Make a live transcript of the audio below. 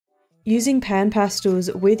Using pan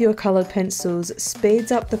pastels with your coloured pencils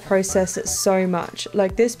speeds up the process so much.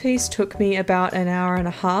 Like, this piece took me about an hour and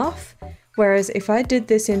a half, whereas if I did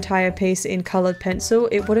this entire piece in coloured pencil,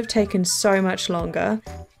 it would have taken so much longer.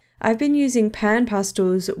 I've been using pan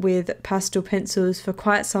pastels with pastel pencils for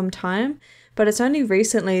quite some time, but it's only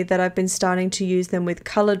recently that I've been starting to use them with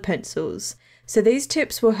coloured pencils. So these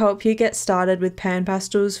tips will help you get started with pan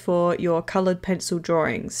pastels for your coloured pencil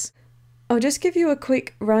drawings. I'll just give you a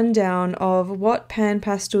quick rundown of what pan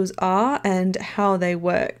pastels are and how they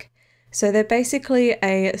work. So they're basically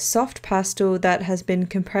a soft pastel that has been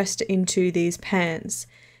compressed into these pans.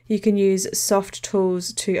 You can use soft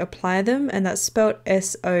tools to apply them, and that's spelled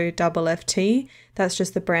S-O-F-F-T. That's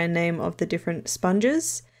just the brand name of the different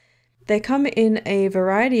sponges. They come in a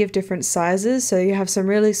variety of different sizes, so you have some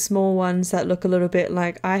really small ones that look a little bit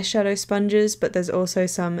like eyeshadow sponges, but there's also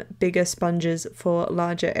some bigger sponges for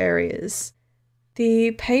larger areas.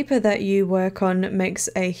 The paper that you work on makes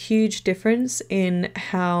a huge difference in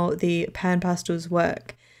how the pan pastels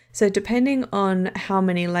work. So depending on how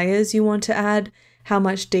many layers you want to add, how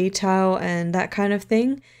much detail and that kind of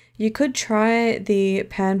thing, you could try the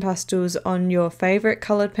pan pastels on your favorite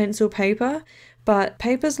colored pencil paper, but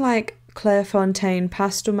papers like Clairefontaine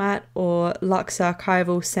Pastel Matte or Luxe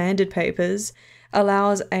Archival sanded papers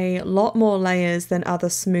allows a lot more layers than other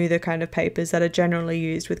smoother kind of papers that are generally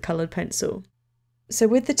used with colored pencil. So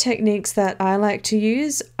with the techniques that I like to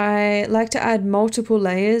use, I like to add multiple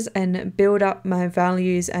layers and build up my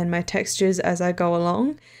values and my textures as I go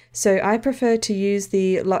along. So I prefer to use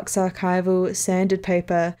the Luxe Archival sanded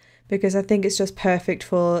paper because I think it's just perfect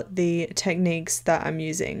for the techniques that I'm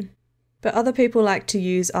using. But other people like to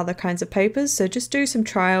use other kinds of papers, so just do some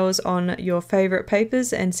trials on your favorite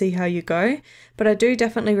papers and see how you go. But I do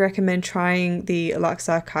definitely recommend trying the Luxe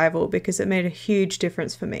Archival because it made a huge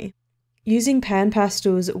difference for me. Using pan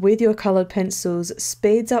pastels with your coloured pencils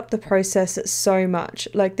speeds up the process so much.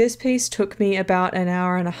 Like, this piece took me about an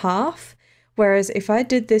hour and a half, whereas if I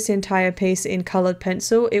did this entire piece in coloured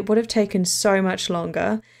pencil, it would have taken so much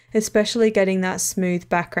longer, especially getting that smooth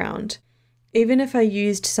background. Even if I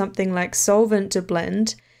used something like solvent to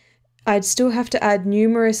blend, I'd still have to add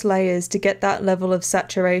numerous layers to get that level of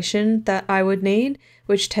saturation that I would need,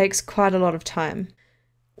 which takes quite a lot of time.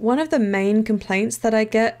 One of the main complaints that I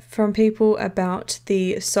get from people about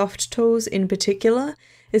the soft tools in particular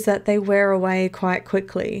is that they wear away quite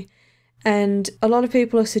quickly. And a lot of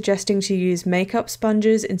people are suggesting to use makeup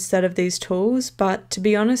sponges instead of these tools, but to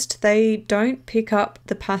be honest, they don't pick up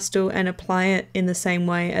the pastel and apply it in the same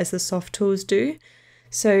way as the soft tools do.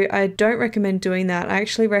 So I don't recommend doing that. I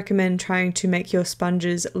actually recommend trying to make your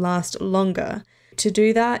sponges last longer. To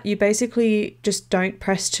do that, you basically just don't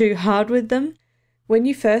press too hard with them. When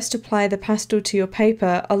you first apply the pastel to your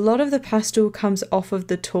paper, a lot of the pastel comes off of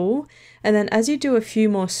the tool, and then as you do a few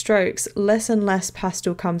more strokes, less and less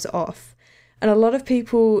pastel comes off. And a lot of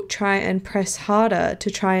people try and press harder to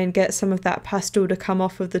try and get some of that pastel to come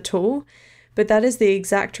off of the tool, but that is the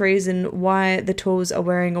exact reason why the tools are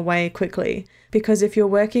wearing away quickly. Because if you're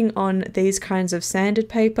working on these kinds of sanded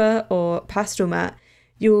paper or pastel matte,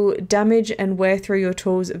 you'll damage and wear through your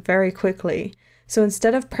tools very quickly. So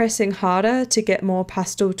instead of pressing harder to get more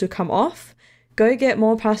pastel to come off, go get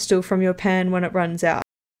more pastel from your pan when it runs out.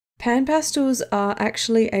 Pan pastels are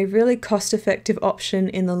actually a really cost-effective option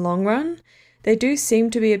in the long run. They do seem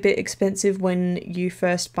to be a bit expensive when you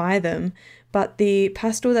first buy them, but the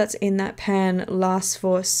pastel that's in that pan lasts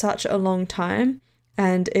for such a long time,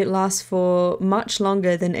 and it lasts for much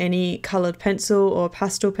longer than any coloured pencil or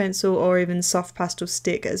pastel pencil or even soft pastel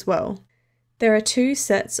stick as well. There are 2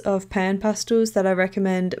 sets of pan pastels that I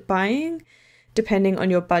recommend buying depending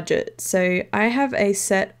on your budget. So I have a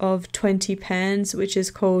set of 20 pans, which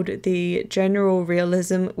is called the General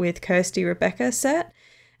Realism with Kirsty Rebecca set.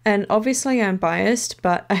 And obviously I'm biased,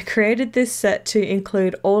 but I created this set to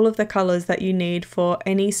include all of the colours that you need for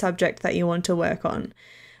any subject that you want to work on.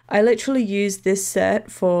 I literally use this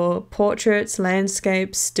set for portraits,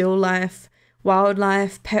 landscapes, still life,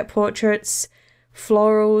 wildlife, pet portraits,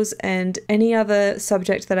 florals, and any other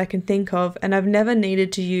subject that I can think of, and I've never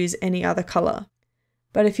needed to use any other colour.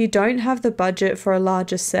 But if you don't have the budget for a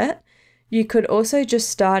larger set, you could also just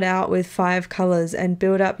start out with 5 colours and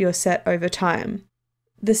build up your set over time.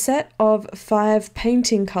 The set of 5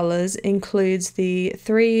 painting colours includes the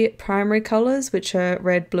 3 primary colours, which are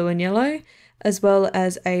red, blue and yellow, as well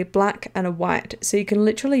as a black and a white, so you can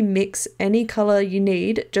literally mix any colour you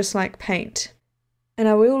need, just like paint. And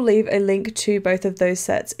I will leave a link to both of those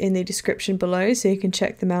sets in the description below so you can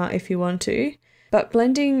check them out if you want to. But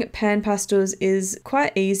blending pan pastels is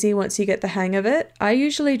quite easy once you get the hang of it. I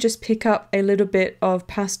usually just pick up a little bit of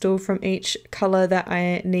pastel from each color that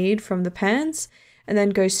I need from the pans and then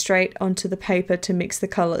go straight onto the paper to mix the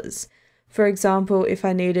colors. For example, if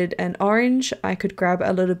I needed an orange, I could grab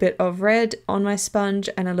a little bit of red on my sponge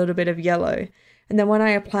and a little bit of yellow. And then when I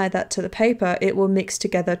apply that to the paper, it will mix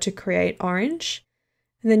together to create orange.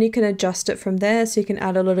 And then you can adjust it from there, so you can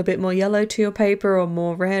add a little bit more yellow to your paper or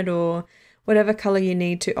more red or whatever color you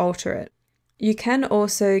need to alter it. You can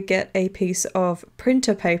also get a piece of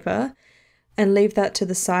printer paper and leave that to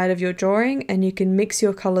the side of your drawing, and you can mix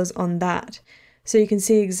your colors on that. So you can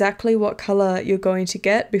see exactly what color you're going to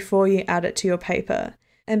get before you add it to your paper.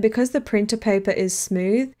 And because the printer paper is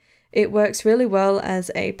smooth, it works really well as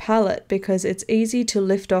a palette because it's easy to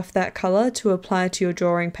lift off that color to apply to your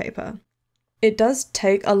drawing paper. It does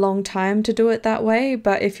take a long time to do it that way,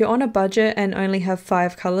 but if you're on a budget and only have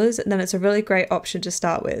 5 colors, then it's a really great option to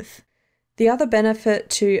start with. The other benefit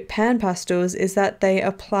to pan pastels is that they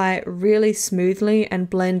apply really smoothly and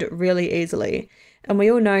blend really easily. And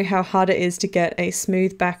we all know how hard it is to get a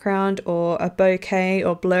smooth background or a bokeh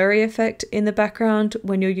or blurry effect in the background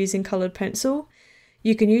when you're using colored pencil.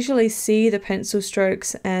 You can usually see the pencil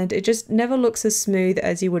strokes and it just never looks as smooth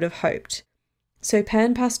as you would have hoped. So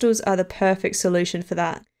pan pastels are the perfect solution for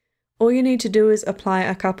that. All you need to do is apply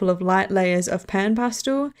a couple of light layers of pan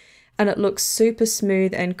pastel and it looks super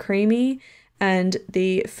smooth and creamy, and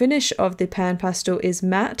the finish of the pan pastel is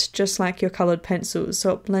matte, just like your colored pencils,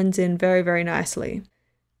 so it blends in very, very nicely.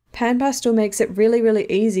 Pan pastel makes it really,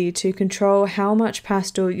 really easy to control how much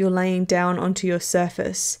pastel you're laying down onto your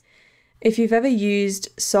surface. If you've ever used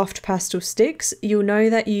soft pastel sticks, you'll know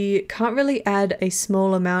that you can't really add a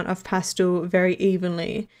small amount of pastel very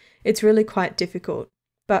evenly. It's really quite difficult.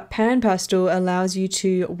 But pan pastel allows you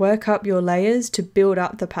to work up your layers to build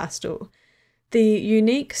up the pastel. The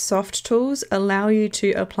unique soft tools allow you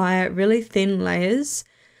to apply really thin layers,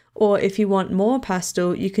 or if you want more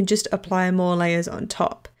pastel, you can just apply more layers on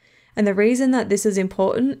top. And the reason that this is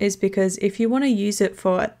important is because if you want to use it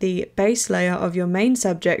for the base layer of your main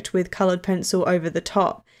subject with colored pencil over the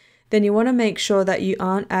top, then you want to make sure that you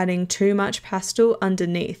aren't adding too much pastel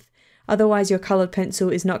underneath. Otherwise your colored pencil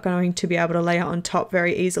is not going to be able to layer on top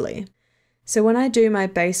very easily. So when I do my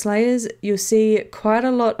base layers, you'll see quite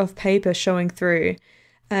a lot of paper showing through,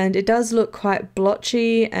 and it does look quite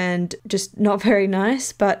blotchy and just not very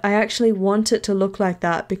nice, but I actually want it to look like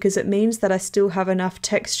that because it means that I still have enough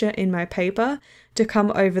texture in my paper to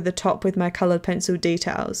come over the top with my colored pencil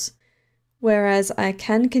details. Whereas I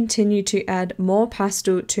can continue to add more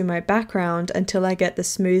pastel to my background until I get the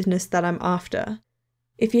smoothness that I'm after.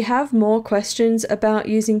 If you have more questions about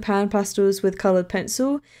using pan pastels with colored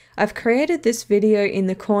pencil, I've created this video in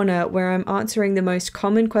the corner where I'm answering the most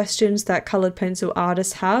common questions that colored pencil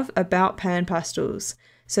artists have about pan pastels.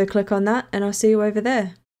 So click on that and I'll see you over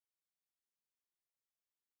there.